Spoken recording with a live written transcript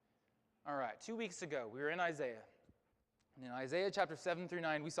All right, 2 weeks ago, we were in Isaiah. And in Isaiah chapter 7 through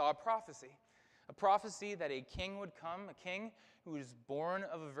 9, we saw a prophecy that a king would come, a king who was born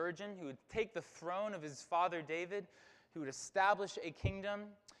of a virgin, who would take the throne of his father David, who would establish a kingdom,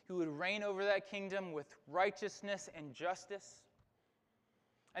 who would reign over that kingdom with righteousness and justice.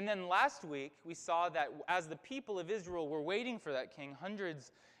 And then last week, we saw that as the people of Israel were waiting for that king,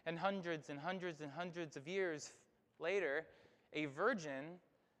 hundreds and hundreds and hundreds and hundreds of years later, a virgin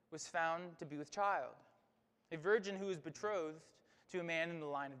was found to be with child. A virgin who was betrothed to a man in the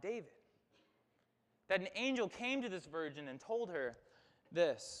line of David. That an angel came to this virgin and told her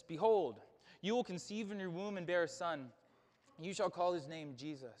this, "Behold, you will conceive in your womb and bear a son. You shall call his name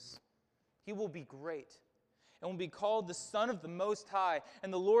Jesus. He will be great and will be called the Son of the Most High.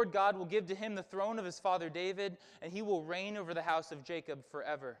 And the Lord God will give to him the throne of his father David, and he will reign over the house of Jacob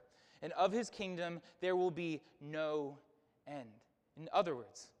forever. And of his kingdom there will be no end." In other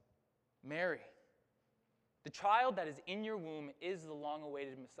words, Mary, the child that is in your womb is the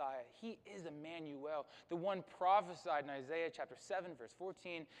long-awaited Messiah. He is Emmanuel, the one prophesied in Isaiah chapter 7, verse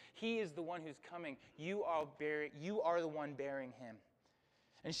 14. He is the one who's coming. You are the one bearing him.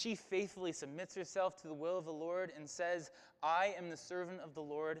 And she faithfully submits herself to the will of the Lord and says, "I am the servant of the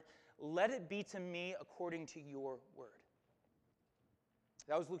Lord. Let it be to me according to your word."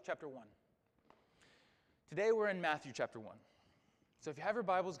 That was Luke chapter 1. Today we're in Matthew chapter 1. So if you have your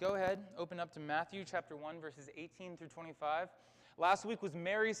Bibles, go ahead, open up to Matthew chapter 1, verses 18 through 25. Last week was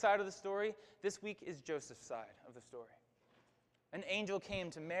Mary's side of the story. This week is Joseph's side of the story. An angel came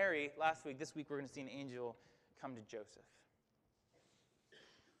to Mary last week. This week we're going to see an angel come to Joseph.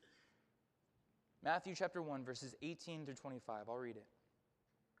 Matthew chapter 1, verses 18 through 25. I'll read it,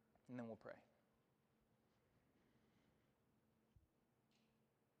 and then we'll pray.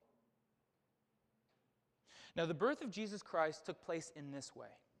 Now, the birth of Jesus Christ took place in this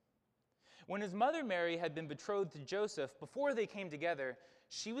way. When his mother Mary had been betrothed to Joseph, before they came together,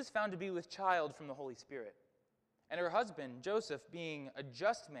 she was found to be with child from the Holy Spirit. And her husband, Joseph, being a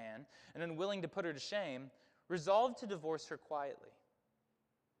just man and unwilling to put her to shame, resolved to divorce her quietly.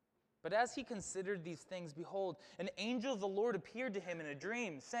 But as he considered these things, behold, an angel of the Lord appeared to him in a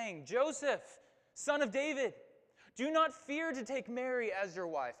dream, saying, "Joseph, son of David, do not fear to take Mary as your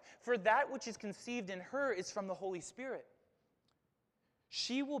wife, for that which is conceived in her is from the Holy Spirit.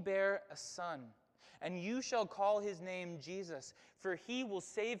 She will bear a son, and you shall call his name Jesus, for he will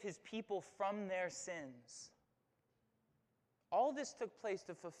save his people from their sins." All this took place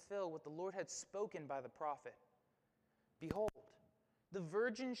to fulfill what the Lord had spoken by the prophet. "Behold, the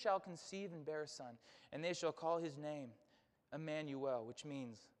virgin shall conceive and bear a son, and they shall call his name Emmanuel," which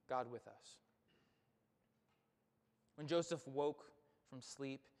means God with us. When Joseph woke from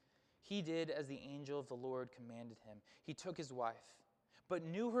sleep, he did as the angel of the Lord commanded him. He took his wife, but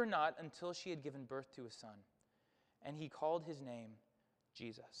knew her not until she had given birth to a son, and he called his name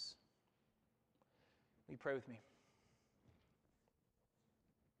Jesus. Will you pray with me?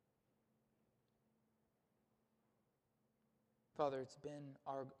 Father, it's been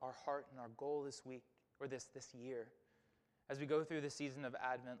our heart and our goal this week, or this year, as we go through the season of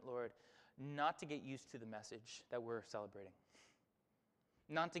Advent, Lord, not to get used to the message that we're celebrating.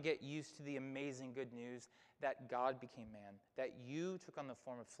 Not to get used to the amazing good news that God became man, that you took on the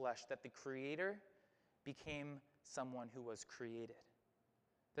form of flesh, that the Creator became someone who was created,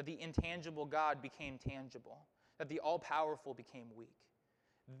 that the intangible God became tangible, that the all-powerful became weak.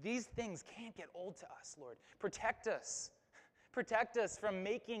 These things can't get old to us, Lord. Protect us. Protect us from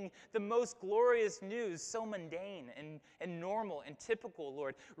making the most glorious news so mundane and normal and typical,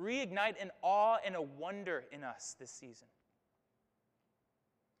 Lord. Reignite an awe and a wonder in us this season.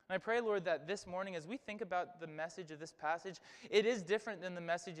 And I pray, Lord, that this morning, as we think about the message of this passage, it is different than the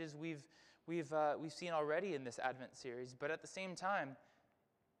messages we've seen already in this Advent series, but at the same time,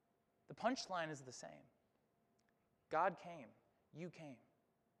 the punchline is the same. God came. You came.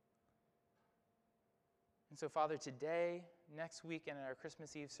 And so, Father, today, next week, and in our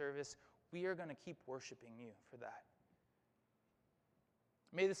Christmas Eve service, we are going to keep worshiping you for that.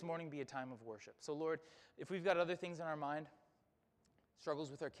 May this morning be a time of worship. So, Lord, if we've got other things in our mind,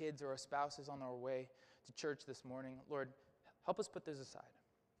 struggles with our kids or our spouses on our way to church this morning, Lord, help us put those aside.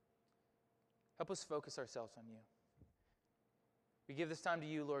 Help us focus ourselves on you. We give this time to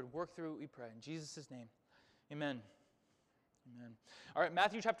you, Lord. Work through it, we pray. In Jesus' name, amen. Amen. All right,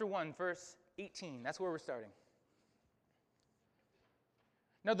 Matthew chapter 1, verse 18. That's where we're starting.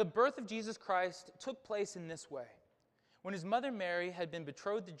 Now, the birth of Jesus Christ took place in this way. When his mother Mary had been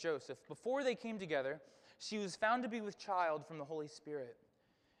betrothed to Joseph, before they came together, she was found to be with child from the Holy Spirit.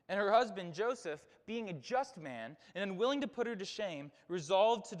 And her husband, Joseph, being a just man and unwilling to put her to shame,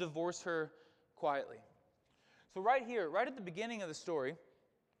 resolved to divorce her quietly. So right here, right at the beginning of the story,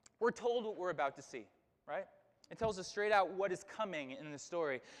 we're told what we're about to see, right? It tells us straight out what is coming in the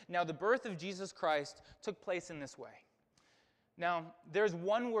story. Now, the birth of Jesus Christ took place in this way. Now, there's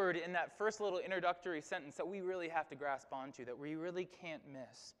one word in that first little introductory sentence that we really have to grasp onto, that we really can't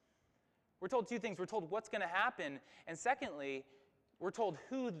miss. We're told two things. We're told what's going to happen, and secondly, we're told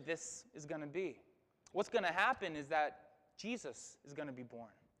who this is going to be. What's going to happen is that Jesus is going to be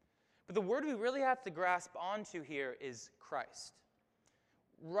born. But the word we really have to grasp onto here is Christ.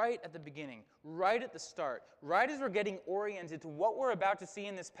 Right at the beginning, right at the start, right as we're getting oriented to what we're about to see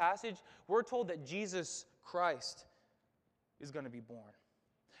in this passage, we're told that Jesus Christ is going to be born.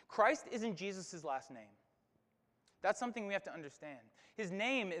 Christ isn't Jesus' last name. That's something we have to understand. His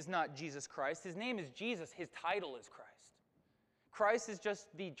name is not Jesus Christ. His name is Jesus. His title is Christ. Christ is just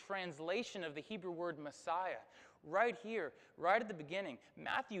the translation of the Hebrew word Messiah. Right here, right at the beginning,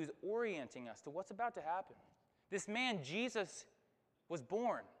 Matthew is orienting us to what's about to happen. This man, Jesus, was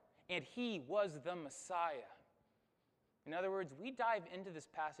born, and he was the Messiah. In other words, we dive into this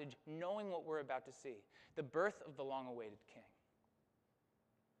passage knowing what we're about to see, the birth of the long-awaited king.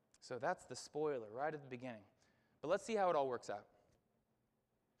 So that's the spoiler right at the beginning. But let's see how it all works out.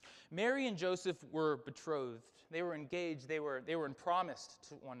 Mary and Joseph were betrothed. They were engaged. They were promised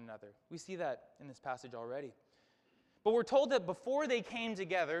to one another. We see that in this passage already. But we're told that before they came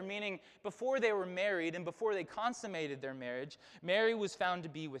together, meaning before they were married and before they consummated their marriage, Mary was found to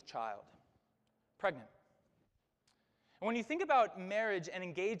be with child, pregnant. And when you think about marriage and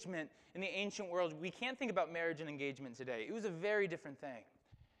engagement in the ancient world, we can't think about marriage and engagement today. It was a very different thing.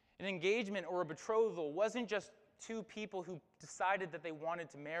 An engagement or a betrothal wasn't just two people who decided that they wanted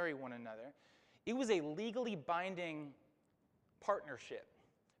to marry one another. It was a legally binding partnership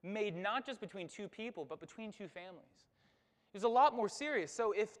made not just between two people, but between two families. It was a lot more serious.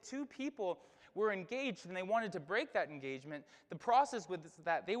 So if two people were engaged and they wanted to break that engagement, the process was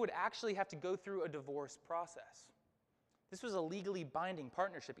that they would actually have to go through a divorce process. This was a legally binding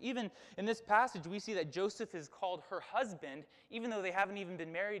partnership. Even in this passage, we see that Joseph is called her husband, even though they haven't even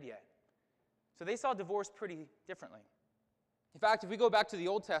been married yet. So they saw divorce pretty differently. In fact, if we go back to the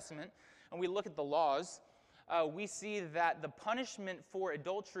Old Testament and we look at the laws, we see that the punishment for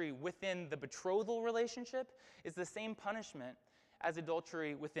adultery within the betrothal relationship is the same punishment as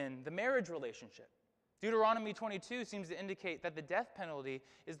adultery within the marriage relationship. Deuteronomy 22 seems to indicate that the death penalty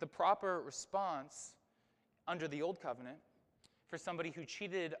is the proper response under the Old Covenant for somebody who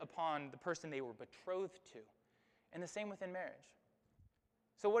cheated upon the person they were betrothed to, and the same within marriage.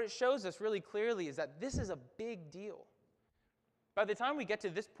 So what it shows us really clearly is that this is a big deal. By the time we get to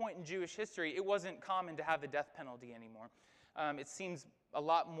this point in Jewish history, it wasn't common to have the death penalty anymore. It seems a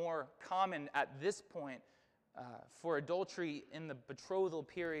lot more common at this point for adultery in the betrothal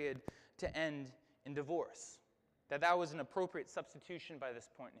period to end in divorce. That was an appropriate substitution by this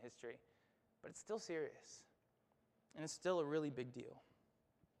point in history. But it's still serious. And it's still a really big deal.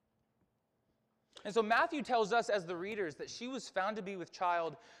 And so Matthew tells us as the readers that she was found to be with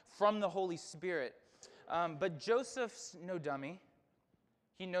child from the Holy Spirit. But Joseph's no dummy.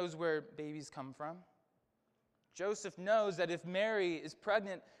 He knows where babies come from. Joseph knows that if Mary is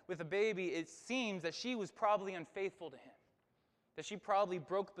pregnant with a baby, it seems that she was probably unfaithful to him. That she probably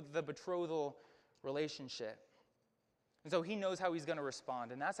broke the betrothal relationship. And so he knows how he's going to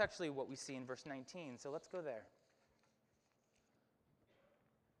respond. And that's actually what we see in verse 19. So let's go there.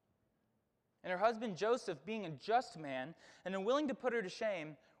 And her husband Joseph, being a just man and unwilling to put her to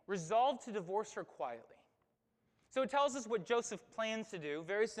shame, resolved to divorce her quietly. So it tells us what Joseph plans to do.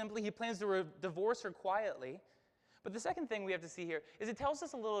 Very simply, he plans to divorce her quietly. But the second thing we have to see here is it tells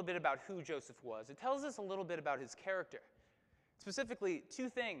us a little bit about who Joseph was. It tells us a little bit about his character. Specifically, two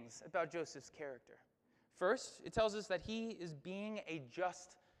things about Joseph's character. First, it tells us that he is being a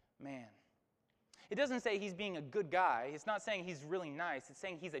just man. It doesn't say he's being a good guy. It's not saying he's really nice. It's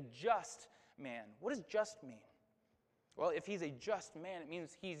saying he's a just man. What does just mean? Well, if he's a just man, it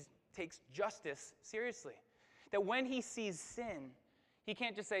means he takes justice seriously. That when he sees sin, he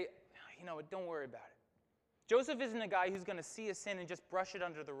can't just say, you know what, don't worry about it. Joseph isn't a guy who's going to see a sin and just brush it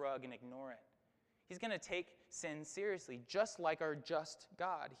under the rug and ignore it. He's going to take sin seriously, just like our just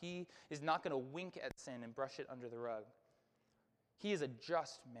God. He is not going to wink at sin and brush it under the rug. He is a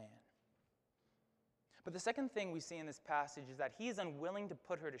just man. But the second thing we see in this passage is that he is unwilling to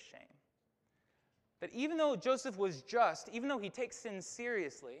put her to shame. That even though Joseph was just, even though he takes sin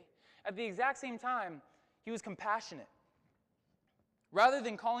seriously, at the exact same time, he was compassionate. Rather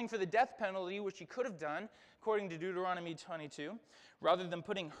than calling for the death penalty, which he could have done, according to Deuteronomy 22, rather than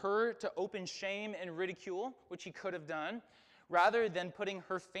putting her to open shame and ridicule, which he could have done, rather than putting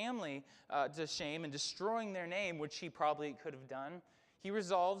her family to shame and destroying their name, which he probably could have done, he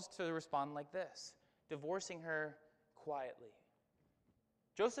resolves to respond like this, divorcing her quietly.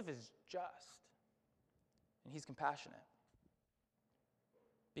 Joseph is just, and he's compassionate.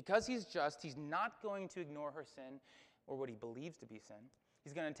 Because he's just, he's not going to ignore her sin or what he believes to be sin.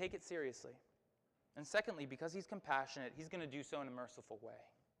 He's going to take it seriously. And secondly, because he's compassionate, he's going to do so in a merciful way.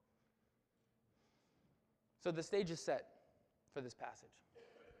 So the stage is set for this passage.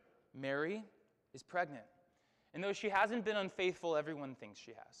 Mary is pregnant. And though she hasn't been unfaithful, everyone thinks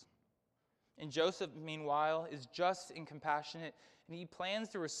she has. And Joseph, meanwhile, is just and compassionate, and he plans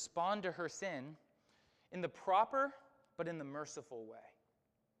to respond to her sin in the proper but in the merciful way.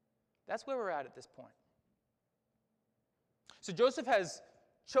 That's where we're at this point. So Joseph has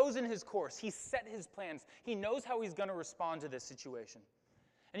chosen his course. He's set his plans. He knows how he's going to respond to this situation.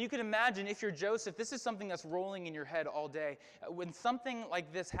 And you can imagine, if you're Joseph, this is something that's rolling in your head all day. When something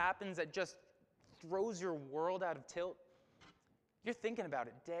like this happens that just throws your world out of tilt, you're thinking about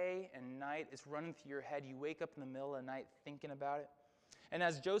it day and night. It's running through your head. You wake up in the middle of the night thinking about it. And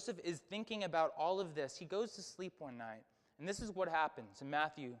as Joseph is thinking about all of this, he goes to sleep one night. And this is what happens in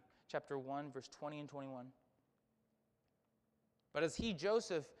Matthew chapter 1, verse 20 and 21. But as he,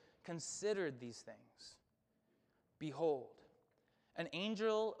 Joseph, considered these things, behold, an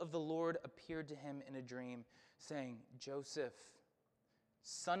angel of the Lord appeared to him in a dream, saying, Joseph,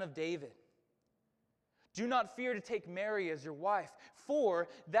 son of David, do not fear to take Mary as your wife, for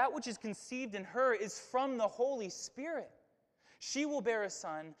that which is conceived in her is from the Holy Spirit. She will bear a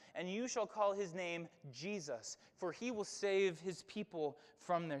son, and you shall call his name Jesus, for he will save his people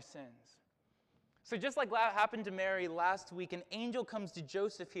from their sins. So just like happened to Mary last week, an angel comes to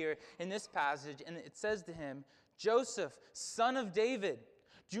Joseph here in this passage, and it says to him, Joseph, son of David,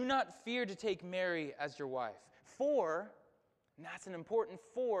 do not fear to take Mary as your wife. For, and that's an important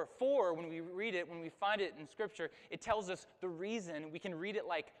for when we read it, when we find it in Scripture, it tells us the reason. We can read it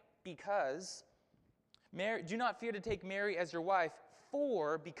like because. Mary, do not fear to take Mary as your wife,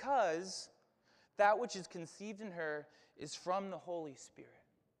 for, because that which is conceived in her is from the Holy Spirit.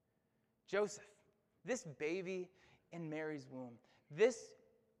 Joseph, this baby in Mary's womb, this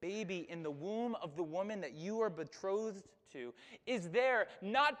baby in the womb of the woman that you are betrothed to, is there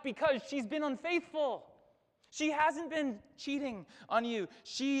not because she's been unfaithful. She hasn't been cheating on you.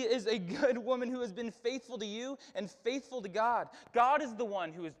 She is a good woman who has been faithful to you and faithful to God. God is the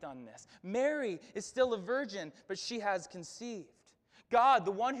one who has done this. Mary is still a virgin, but she has conceived. God,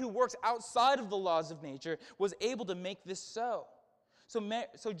 the one who works outside of the laws of nature, was able to make this so.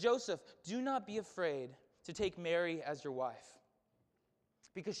 So Joseph, do not be afraid to take Mary as your wife,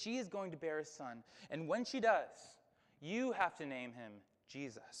 because she is going to bear a son. And when she does, you have to name him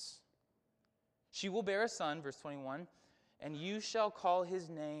Jesus. She will bear a son, verse 21, and you shall call his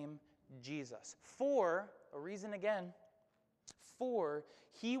name Jesus. For, a reason again, for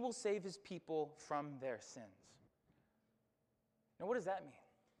he will save his people from their sins. Now, what does that mean?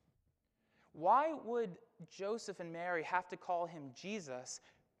 Why would Joseph and Mary have to call him Jesus,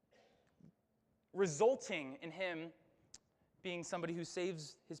 resulting in him being somebody who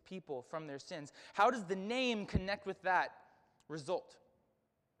saves his people from their sins? How does the name connect with that result?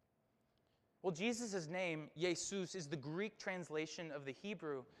 Well, Jesus' name, Jesus, is the Greek translation of the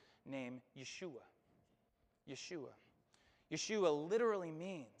Hebrew name Yeshua. Yeshua. Yeshua literally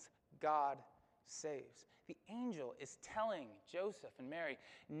means God saves. The angel is telling Joseph and Mary,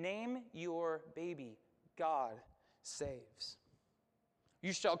 name your baby God saves.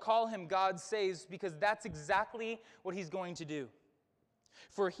 You shall call him God saves, because that's exactly what he's going to do.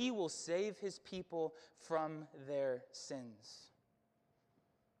 For he will save his people from their sins.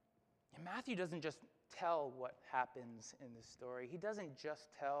 And Matthew doesn't just tell what happens in this story. He doesn't just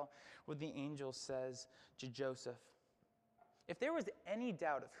tell what the angel says to Joseph. If there was any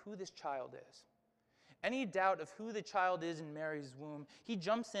doubt of who this child is, any doubt of who the child is in Mary's womb, he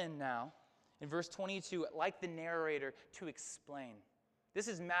jumps in now in verse 22, like the narrator, to explain. This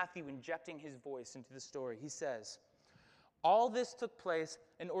is Matthew injecting his voice into the story. He says, all this took place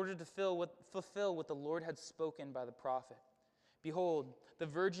in order to fulfill what the Lord had spoken by the prophet. Behold, the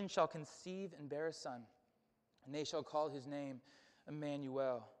virgin shall conceive and bear a son, and they shall call his name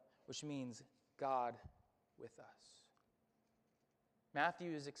Emmanuel, which means God with us.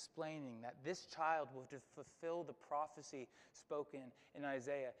 Matthew is explaining that this child will fulfill the prophecy spoken in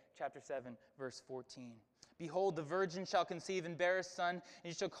Isaiah chapter 7, verse 14. Behold, the virgin shall conceive and bear a son,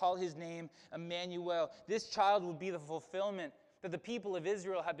 and you shall call his name Emmanuel. This child will be the fulfillment that the people of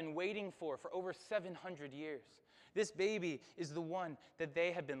Israel have been waiting for over 700 years. This baby is the one that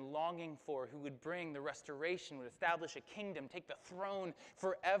they had been longing for, who would bring the restoration, would establish a kingdom, take the throne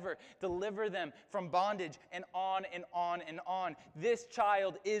forever, deliver them from bondage, and on and on and on. This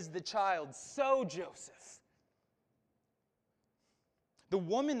child is the child. So, Joseph, the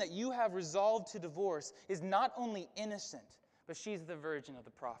woman that you have resolved to divorce is not only innocent, but she's the virgin of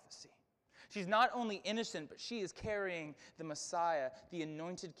the prophecy. She's not only innocent, but she is carrying the Messiah, the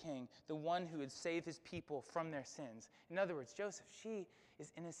anointed king, the one who would save his people from their sins. In other words, Joseph, she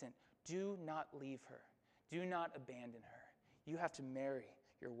is innocent. Do not leave her. Do not abandon her. You have to marry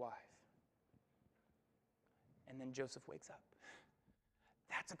your wife. And then Joseph wakes up.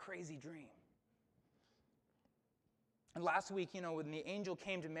 That's a crazy dream. And last week, when the angel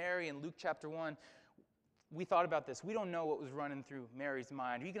came to Mary in Luke chapter 1, we thought about this. We don't know what was running through Mary's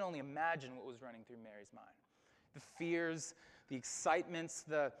mind. We can only imagine what was running through Mary's mind. The fears, the excitements,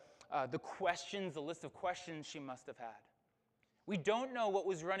 the questions, the list of questions she must have had. We don't know what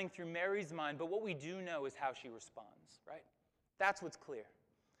was running through Mary's mind, but what we do know is how she responds, right? That's what's clear.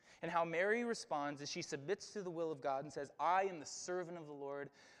 And how Mary responds is she submits to the will of God and says, I am the servant of the Lord.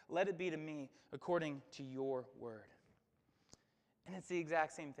 Let it be to me according to your word. And it's the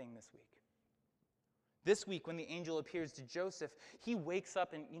exact same thing this week. This week, when the angel appears to Joseph, he wakes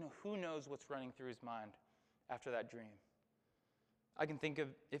up and, who knows what's running through his mind after that dream. I can think of,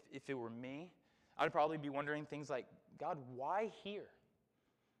 if it were me, I'd probably be wondering things like, God, why here?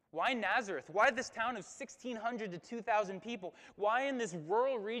 Why Nazareth? Why this town of 1,600 to 2,000 people? Why in this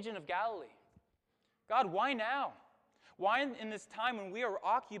rural region of Galilee? God, why now? Why in this time when we are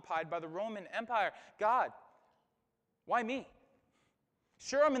occupied by the Roman Empire? God, why me?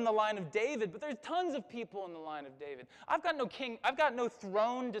 Sure, I'm in the line of David, but there's tons of people in the line of David. I've got no king. I've got no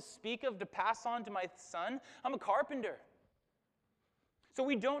throne to speak of to pass on to my son. I'm a carpenter. So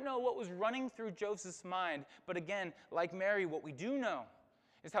we don't know what was running through Joseph's mind. But again, like Mary, what we do know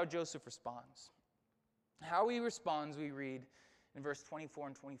is how Joseph responds. How he responds, we read in verse 24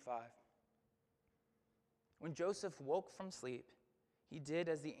 and 25. When Joseph woke from sleep, he did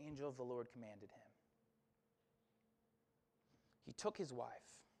as the angel of the Lord commanded him. He took his wife,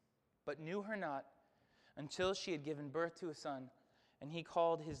 but knew her not until she had given birth to a son, and he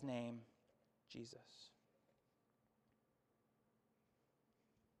called his name Jesus.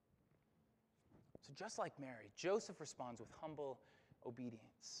 So just like Mary, Joseph responds with humble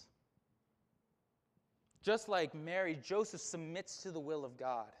obedience. Just like Mary, Joseph submits to the will of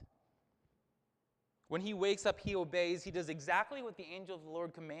God. When he wakes up, he obeys. He does exactly what the angel of the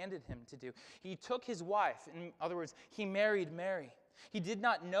Lord commanded him to do. He took his wife. In other words, he married Mary. He did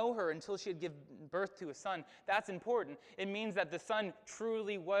not know her until she had given birth to a son. That's important. It means that the son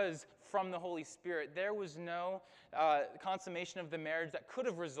truly was from the Holy Spirit. There was no consummation of the marriage that could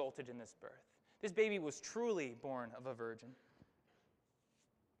have resulted in this birth. This baby was truly born of a virgin.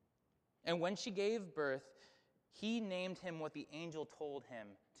 And when she gave birth, he named him what the angel told him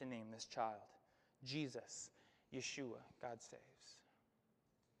to name this child. Jesus, Yeshua, God saves.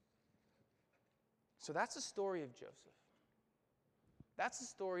 So that's the story of Joseph. That's the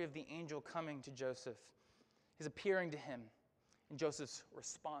story of the angel coming to Joseph, his appearing to him, and Joseph's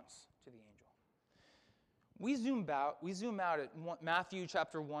response to the angel. We zoom out at Matthew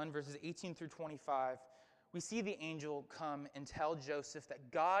chapter 1, verses 18 through 25. We see the angel come and tell Joseph that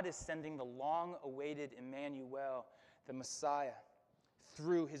God is sending the long-awaited Emmanuel, the Messiah,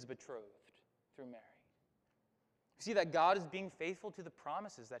 through his betrothed, through Mary. We see that God is being faithful to the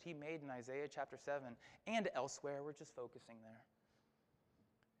promises that he made in Isaiah chapter 7 and elsewhere. We're just focusing there.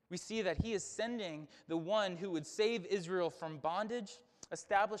 We see that he is sending the one who would save Israel from bondage,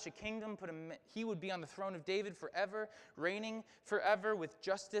 establish a kingdom, he would be on the throne of David forever, reigning forever with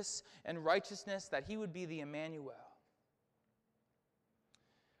justice and righteousness, that he would be the Emmanuel.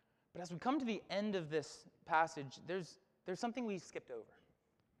 But as we come to the end of this passage, there's something we skipped over.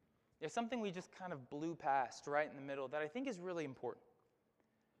 There's something we just kind of blew past right in the middle that I think is really important.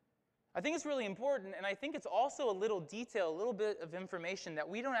 I think it's really important, and I think it's also a little detail, a little bit of information that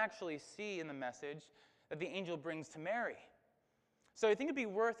we don't actually see in the message that the angel brings to Mary. So I think it'd be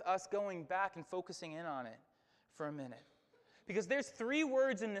worth us going back and focusing in on it for a minute. Because there's 3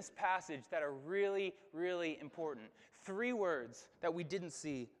 words in this passage that are really, really important. 3 words that we didn't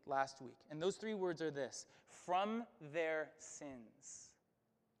see last week. And those 3 words are this: from their sins.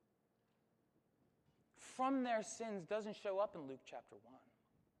 From their sins doesn't show up in Luke chapter 1.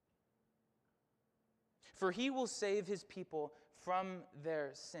 For he will save his people from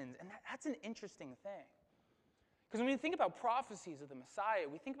their sins. And that's an interesting thing. Because when we think about prophecies of the Messiah,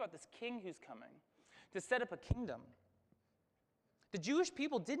 we think about this king who's coming to set up a kingdom. The Jewish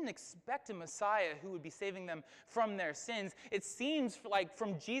people didn't expect a Messiah who would be saving them from their sins. It seems like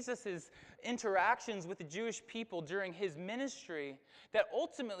from Jesus' interactions with the Jewish people during his ministry that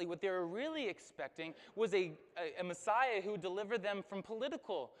ultimately what they were really expecting was a Messiah who would deliver them from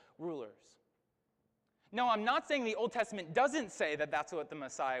political rulers. No, I'm not saying the Old Testament doesn't say that that's what the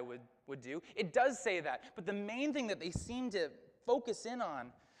Messiah would do. It does say that. But the main thing that they seem to focus in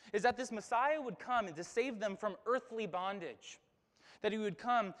on is that this Messiah would come and to save them from earthly bondage. That he would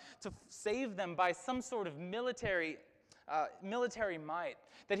come to save them by some sort of military might.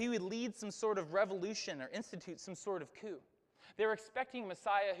 That he would lead some sort of revolution or institute some sort of coup. They were expecting a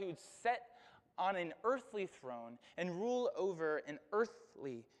Messiah who would sit on an earthly throne and rule over an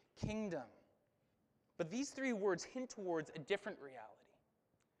earthly kingdom. But these three words hint towards a different reality.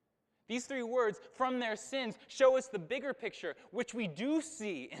 These three words, from their sins, show us the bigger picture, which we do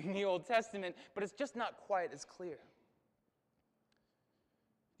see in the Old Testament, but it's just not quite as clear.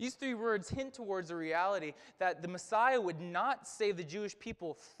 These three words hint towards a reality that the Messiah would not save the Jewish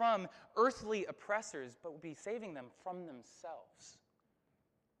people from earthly oppressors, but would be saving them from themselves,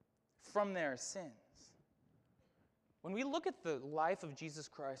 from their sins. When we look at the life of Jesus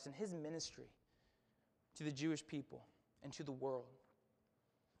Christ and his ministry to the Jewish people and to the world,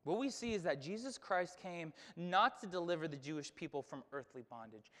 what we see is that Jesus Christ came not to deliver the Jewish people from earthly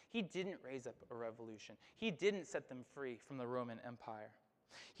bondage. He didn't raise up a revolution. He didn't set them free from the Roman Empire.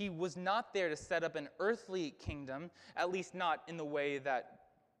 He was not there to set up an earthly kingdom, at least not in the way that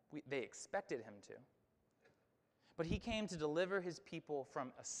they expected him to. But he came to deliver his people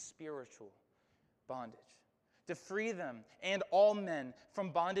from a spiritual bondage, to free them and all men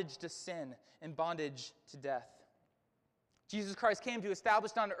from bondage to sin and bondage to death. Jesus Christ came to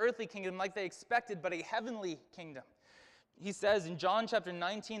establish not an earthly kingdom like they expected, but a heavenly kingdom. He says in John chapter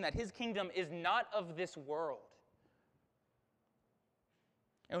 19 that his kingdom is not of this world.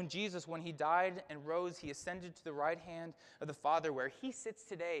 And when Jesus, when he died and rose, he ascended to the right hand of the Father, where he sits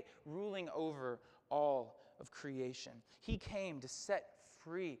today ruling over all of creation. He came to set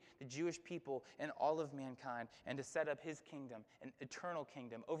free the Jewish people and all of mankind and to set up his kingdom, an eternal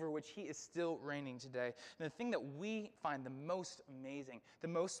kingdom over which he is still reigning today. And the thing that we find the most amazing, the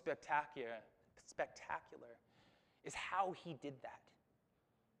most spectacular is how he did that.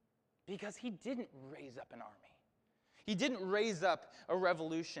 Because he didn't raise up an army. He didn't raise up a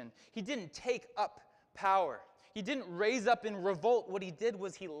revolution. He didn't take up power. He didn't raise up in revolt. What he did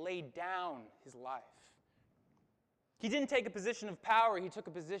was he laid down his life. He didn't take a position of power. He took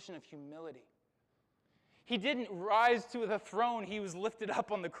a position of humility. He didn't rise to the throne. He was lifted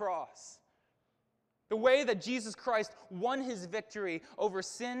up on the cross. The way that Jesus Christ won his victory over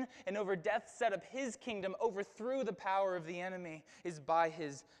sin and over death, set up his kingdom, overthrew the power of the enemy, is by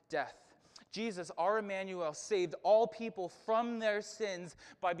his death. Jesus, our Emmanuel, saved all people from their sins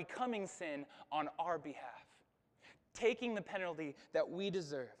by becoming sin on our behalf, taking the penalty that we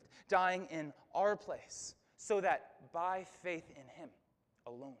deserved, dying in our place, so that by faith in him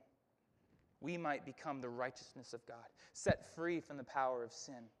alone, we might become the righteousness of God, set free from the power of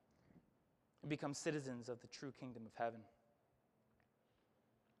sin, and become citizens of the true kingdom of heaven.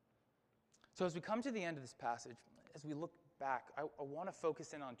 So as we come to the end of this passage, as we look back, I want to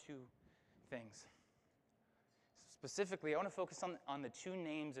focus in on two things. Specifically, I want to focus on the two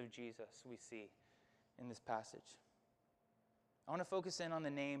names of Jesus we see in this passage. I want to focus in on the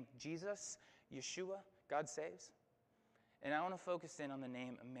name Jesus, Yeshua, God saves. And I want to focus in on the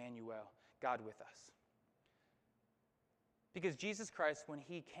name Emmanuel, God with us. Because Jesus Christ, when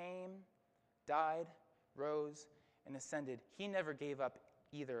he came, died, rose, and ascended, he never gave up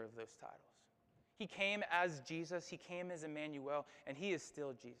either of those titles. He came as Jesus, he came as Emmanuel, and he is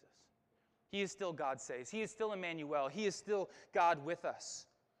still Jesus. He is still God saves. He is still Emmanuel. He is still God with us.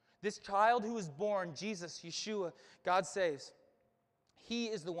 This child who was born, Jesus, Yeshua, God saves, he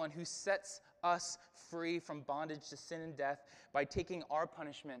is the one who sets us free from bondage to sin and death by taking our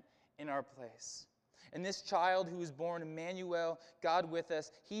punishment in our place. And this child who was born, Emmanuel, God with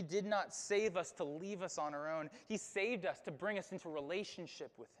us, he did not save us to leave us on our own. He saved us to bring us into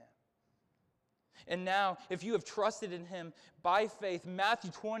relationship with him. And now, if you have trusted in him by faith, Matthew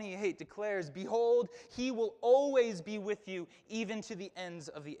 28 declares, "Behold, he will always be with you, even to the ends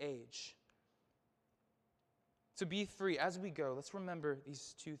of the age." So be free. As we go, let's remember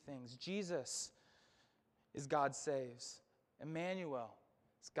these two things. Jesus is God saves. Emmanuel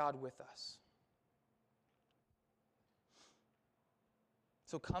is God with us.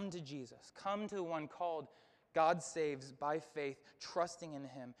 So come to Jesus. Come to the one called God saves by faith, trusting in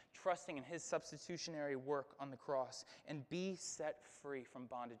him, trusting in his substitutionary work on the cross, and be set free from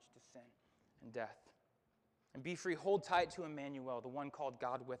bondage to sin and death. And be free, hold tight to Emmanuel, the one called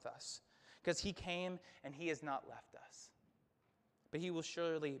God with us, because he came and he has not left us. But he will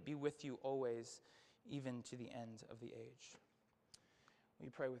surely be with you always, even to the end of the age. Will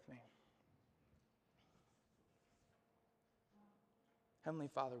you pray with me? Heavenly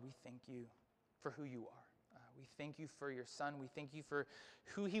Father, we thank you for who you are. We thank you for your Son. We thank you for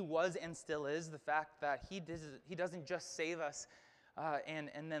who he was and still is, the fact that he doesn't just save us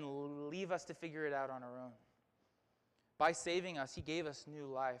and then leave us to figure it out on our own. By saving us, he gave us new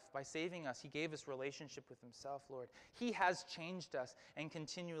life. By saving us, he gave us relationship with himself, Lord. He has changed us and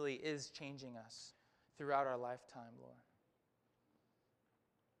continually is changing us throughout our lifetime, Lord.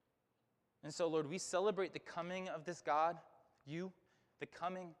 And so, Lord, we celebrate the coming of this God, you, the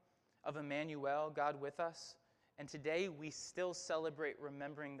coming of Emmanuel, God with us. And today we still celebrate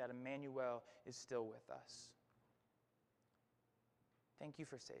remembering that Emmanuel is still with us. Thank you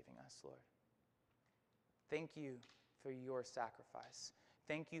for saving us, Lord. Thank you for your sacrifice.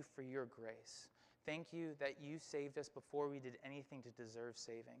 Thank you for your grace. Thank you that you saved us before we did anything to deserve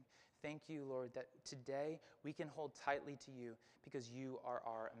saving. Thank you, Lord, that today we can hold tightly to you because you are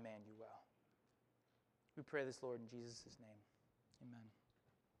our Emmanuel. We pray this, Lord, in Jesus' name. Amen.